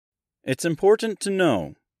It's important to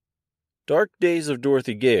know, Dark Days of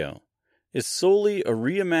Dorothy Gale is solely a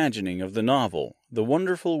reimagining of the novel The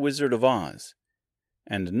Wonderful Wizard of Oz,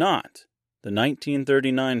 and not the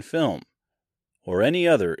 1939 film, or any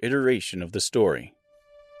other iteration of the story.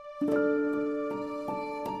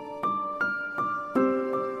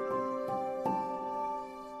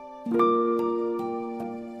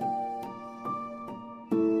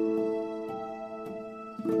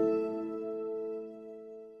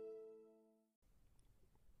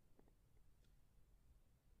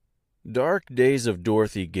 Dark Days of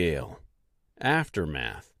Dorothy Gale,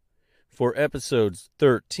 Aftermath, for episodes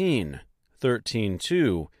 13,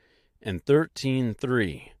 13.2, and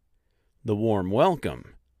 13.3, The Warm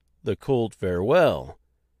Welcome, The Cold Farewell,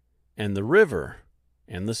 and The River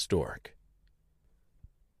and the Stork.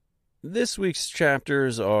 This week's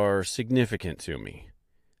chapters are significant to me.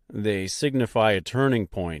 They signify a turning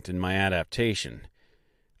point in my adaptation.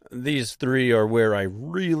 These three are where I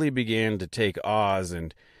really began to take Oz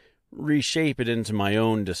and reshape it into my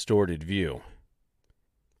own distorted view.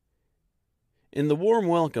 In The Warm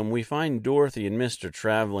Welcome, we find Dorothy and Mr.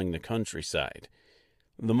 traveling the countryside.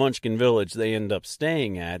 The Munchkin village they end up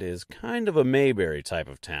staying at is kind of a Mayberry type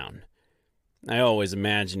of town. I always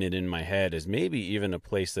imagine it in my head as maybe even a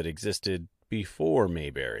place that existed before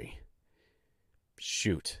Mayberry.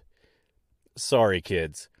 Shoot. Sorry,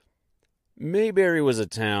 kids. Mayberry was a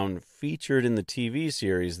town featured in the TV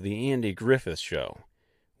series The Andy Griffith Show,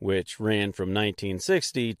 which ran from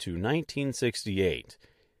 1960 to 1968.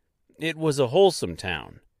 It was a wholesome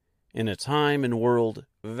town, in a time and world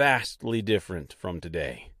vastly different from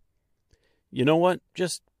today. You know what?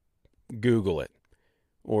 Just Google it,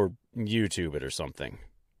 or YouTube it or something.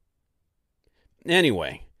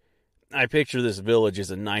 Anyway, I picture this village as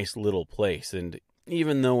a nice little place, and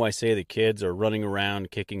even though I say the kids are running around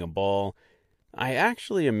kicking a ball, I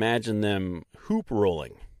actually imagine them hoop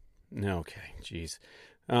rolling. Okay, geez.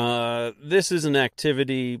 This is an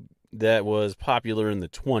activity that was popular in the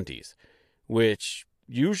 20s, which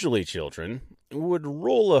usually children would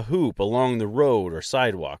roll a hoop along the road or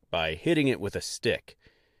sidewalk by hitting it with a stick.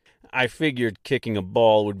 I figured kicking a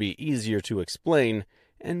ball would be easier to explain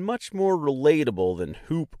and much more relatable than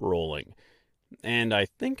hoop rolling, and I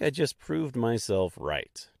think I just proved myself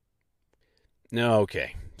right.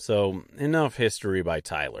 Okay, so enough history by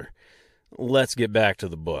Tyler. Let's get back to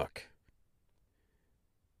the book.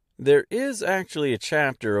 There is actually a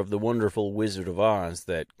chapter of The Wonderful Wizard of Oz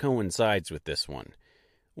that coincides with this one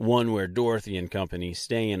where Dorothy and company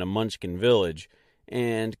stay in a Munchkin village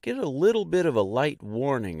and get a little bit of a light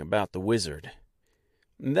warning about the wizard.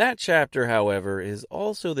 That chapter, however, is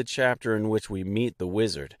also the chapter in which we meet the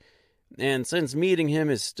wizard, and since meeting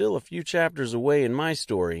him is still a few chapters away in my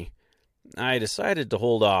story, I decided to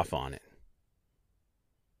hold off on it.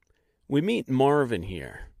 We meet Marvin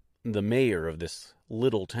here, the mayor of this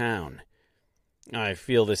little town. I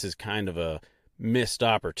feel this is kind of a missed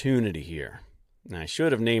opportunity here. I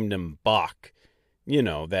should have named him Bach. You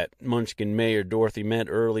know, that Munchkin mayor Dorothy met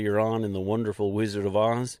earlier on in The Wonderful Wizard of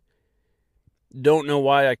Oz. Don't know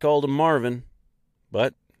why I called him Marvin,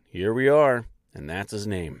 but here we are, and that's his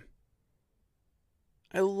name.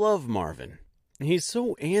 I love Marvin. He's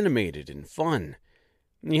so animated and fun.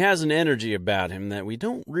 He has an energy about him that we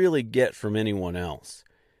don't really get from anyone else.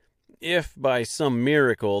 If by some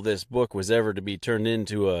miracle this book was ever to be turned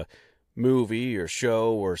into a movie or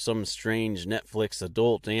show or some strange Netflix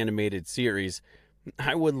adult animated series,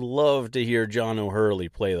 I would love to hear John O'Hurley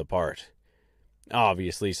play the part.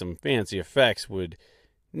 Obviously, some fancy effects would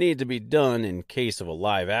need to be done in case of a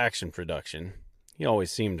live-action production. He always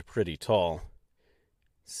seemed pretty tall.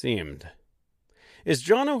 Seemed. Is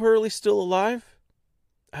John O'Hurley still alive?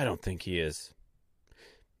 I don't think he is.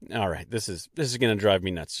 All right, this is going to drive me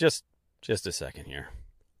nuts. Just a second here.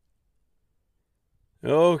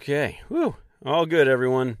 Okay, whew, all good,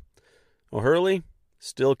 everyone. O'Hurley,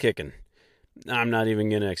 still kicking. I'm not even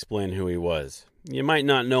going to explain who he was. You might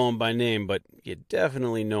not know him by name, but you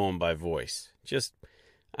definitely know him by voice. Just,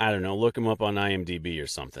 I don't know, look him up on IMDb or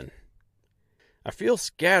something. I feel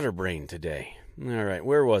scatterbrained today. All right,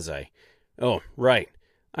 where was I? Oh, right.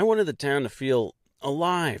 I wanted the town to feel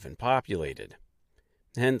alive and populated.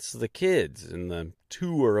 Hence the kids and the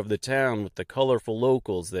tour of the town with the colorful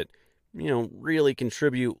locals that, really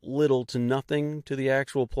contribute little to nothing to the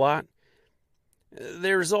actual plot.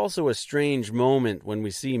 There's also a strange moment when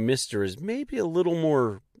we see Mr. as maybe a little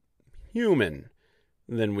more human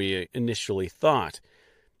than we initially thought.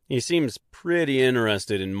 He seems pretty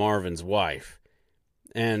interested in Marvin's wife,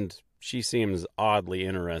 and she seems oddly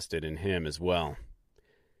interested in him as well.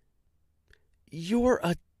 "You're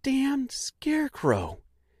a damned scarecrow,"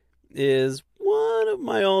 is one of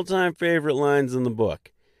my all-time favorite lines in the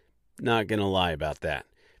book. Not gonna lie about that.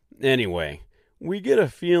 Anyway, we get a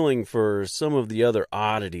feeling for some of the other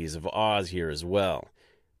oddities of Oz here as well.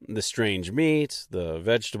 The strange meat, the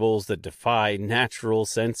vegetables that defy natural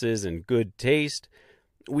senses and good taste.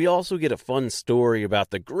 We also get a fun story about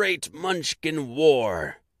the Great Munchkin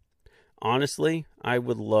War. Honestly, I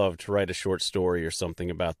would love to write a short story or something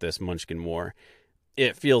about this Munchkin War.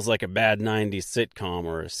 It feels like a bad 90s sitcom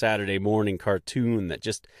or a Saturday morning cartoon that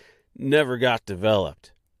just never got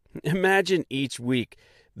developed. Imagine each week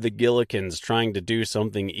the Gillikins trying to do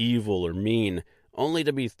something evil or mean, only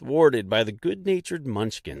to be thwarted by the good-natured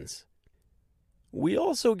Munchkins. We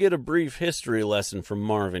also get a brief history lesson from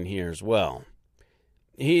Marvin here as well.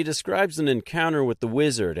 He describes an encounter with the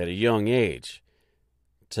wizard at a young age,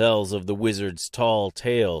 tells of the wizard's tall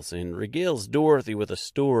tales, and regales Dorothy with a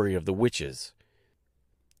story of the witches.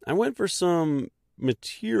 I went for some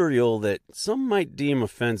material that some might deem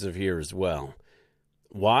offensive here as well.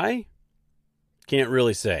 Why? Can't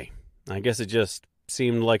really say. I guess it just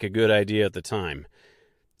seemed like a good idea at the time.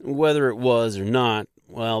 Whether it was or not,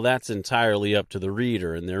 well, that's entirely up to the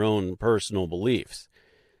reader and their own personal beliefs.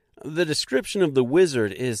 The description of the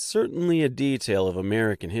wizard is certainly a detail of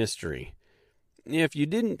American history. If you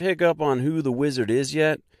didn't pick up on who the wizard is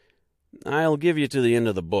yet, I'll give you to the end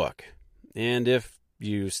of the book. And if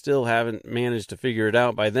you still haven't managed to figure it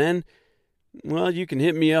out by then, well, you can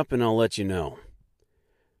hit me up and I'll let you know.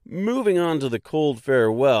 Moving on to the cold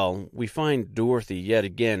farewell, we find Dorothy yet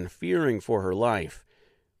again fearing for her life,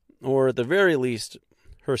 or at the very least,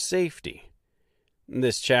 her safety.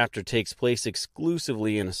 This chapter takes place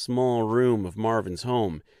exclusively in a small room of Marvin's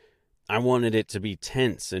home. I wanted it to be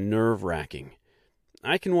tense and nerve-wracking.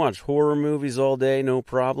 I can watch horror movies all day, no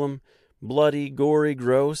problem. Bloody, gory,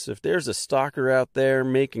 gross. If there's a stalker out there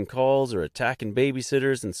making calls or attacking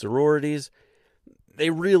babysitters and sororities, they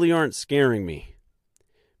really aren't scaring me.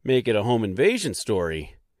 Make it a home invasion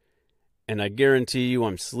story, and I guarantee you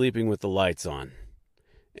I'm sleeping with the lights on.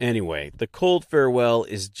 Anyway, The Cold Farewell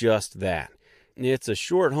is just that. It's a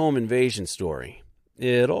short home invasion story.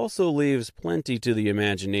 It also leaves plenty to the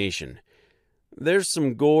imagination. There's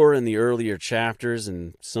some gore in the earlier chapters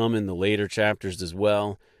and some in the later chapters as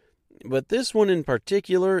well, but this one in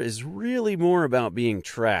particular is really more about being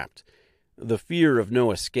trapped, the fear of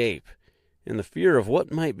no escape, and the fear of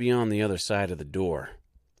what might be on the other side of the door.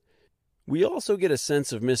 We also get a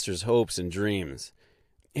sense of Mister's hopes and dreams.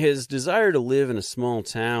 His desire to live in a small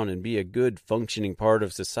town and be a good functioning part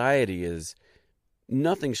of society is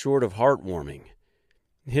nothing short of heartwarming.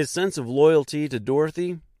 His sense of loyalty to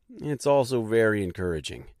Dorothy, it's also very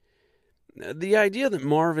encouraging. The idea that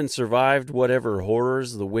Marvin survived whatever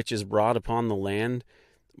horrors the witches brought upon the land,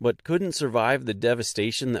 but couldn't survive the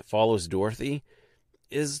devastation that follows Dorothy,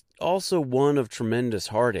 is also one of tremendous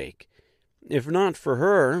heartache. If not for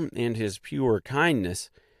her and his pure kindness,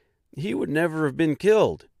 he would never have been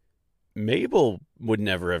killed. Mabel would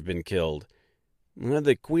never have been killed.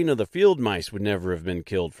 The Queen of the Field Mice would never have been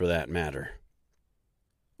killed for that matter.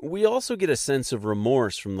 We also get a sense of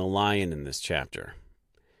remorse from the lion in this chapter.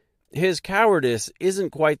 His cowardice isn't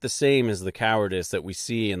quite the same as the cowardice that we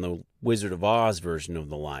see in the Wizard of Oz version of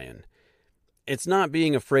the lion. It's not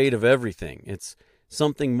being afraid of everything. It's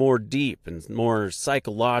something more deep and more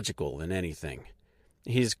psychological than anything.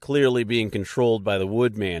 He's clearly being controlled by the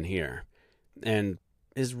Woodman here, and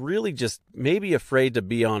is really just maybe afraid to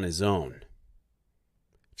be on his own.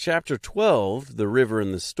 Chapter 12, The River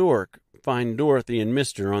and the Stork, find Dorothy and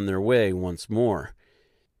Mister on their way once more.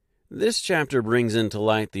 This chapter brings into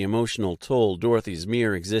light the emotional toll Dorothy's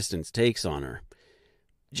mere existence takes on her.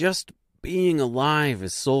 Just being alive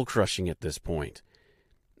is soul-crushing at this point.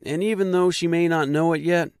 And even though she may not know it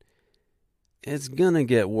yet, it's gonna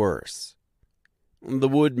get worse. The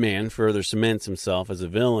Woodman further cements himself as a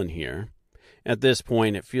villain here. At this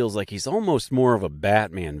point, it feels like he's almost more of a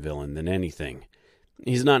Batman villain than anything.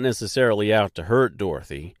 He's not necessarily out to hurt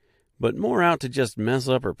Dorothy, but more out to just mess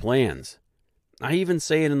up her plans. I even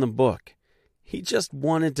say it in the book. He just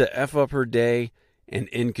wanted to F up her day and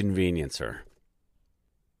inconvenience her.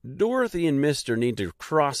 Dorothy and Mister need to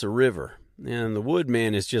cross a river, and the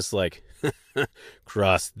Woodman is just like,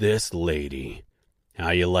 "Cross this, lady. How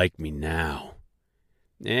you like me now?"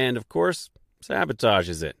 And, of course,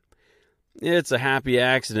 sabotages it. It's a happy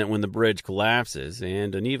accident when the bridge collapses,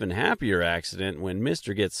 and an even happier accident when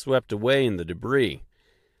Mister gets swept away in the debris.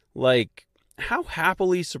 Like, how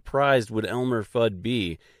happily surprised would Elmer Fudd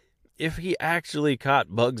be if he actually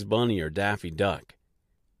caught Bugs Bunny or Daffy Duck?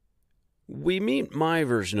 We meet my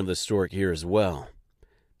version of the stork here as well.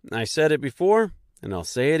 I said it before, and I'll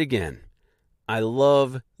say it again. I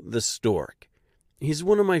love the Stork. He's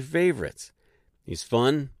one of my favorites. He's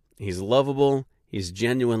fun, he's lovable, he's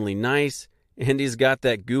genuinely nice, and he's got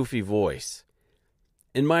that goofy voice.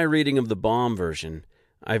 In my reading of the Baum version,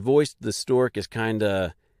 I voiced the Stork as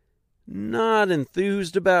kinda not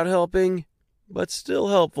enthused about helping, but still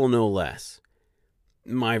helpful no less.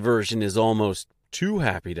 My version is almost too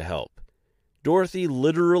happy to help. Dorothy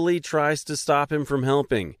literally tries to stop him from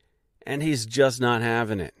helping, and he's just not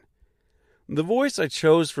having it. The voice I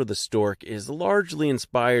chose for the Stork is largely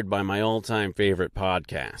inspired by my all-time favorite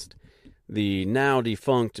podcast, the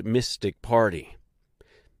now-defunct Mystic Party.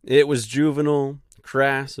 It was juvenile,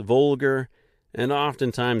 crass, vulgar, and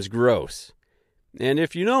oftentimes gross. And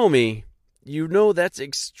if you know me, you know that's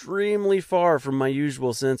extremely far from my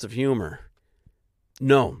usual sense of humor.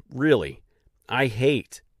 No, really, I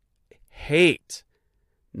hate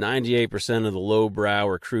 98% of the lowbrow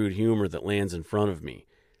or crude humor that lands in front of me.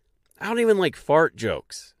 I don't even like fart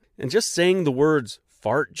jokes. And just saying the words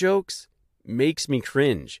fart jokes makes me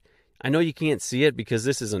cringe. I know you can't see it because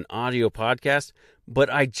this is an audio podcast,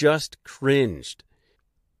 but I just cringed.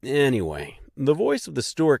 Anyway, the voice of the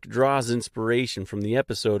Stork draws inspiration from the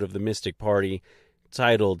episode of the Mystic Party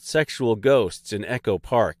titled Sexual Ghosts in Echo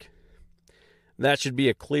Park. That should be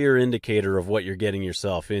a clear indicator of what you're getting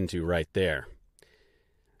yourself into right there.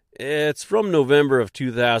 It's from November of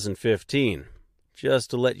 2015, just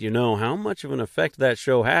to let you know how much of an effect that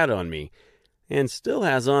show had on me, and still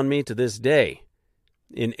has on me to this day.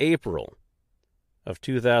 In April of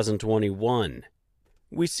 2021,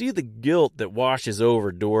 we see the guilt that washes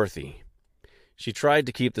over Dorothy. She tried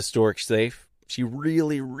to keep the Stork safe. She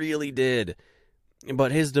really, really did.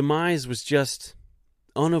 But his demise was just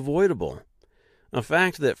unavoidable. A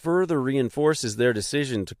fact that further reinforces their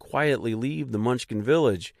decision to quietly leave the Munchkin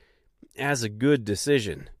village as a good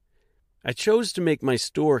decision. I chose to make my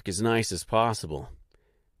Stork as nice as possible.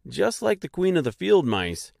 Just like the Queen of the Field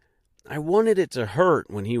Mice, I wanted it to hurt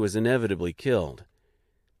when he was inevitably killed.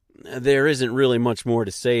 There isn't really much more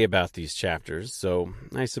to say about these chapters, so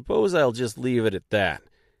I suppose I'll just leave it at that.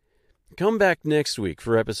 Come back next week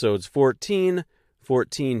for episodes 14,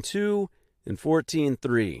 14.2, and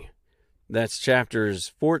 14.3. That's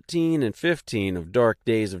chapters 14 and 15 of Dark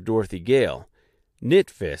Days of Dorothy Gale,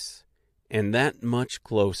 Knitfists, and That Much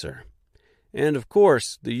Closer. And, of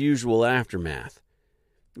course, the usual aftermath.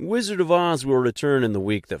 Wizard of Oz will return in the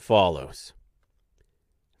week that follows.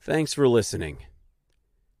 Thanks for listening.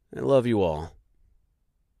 I love you all.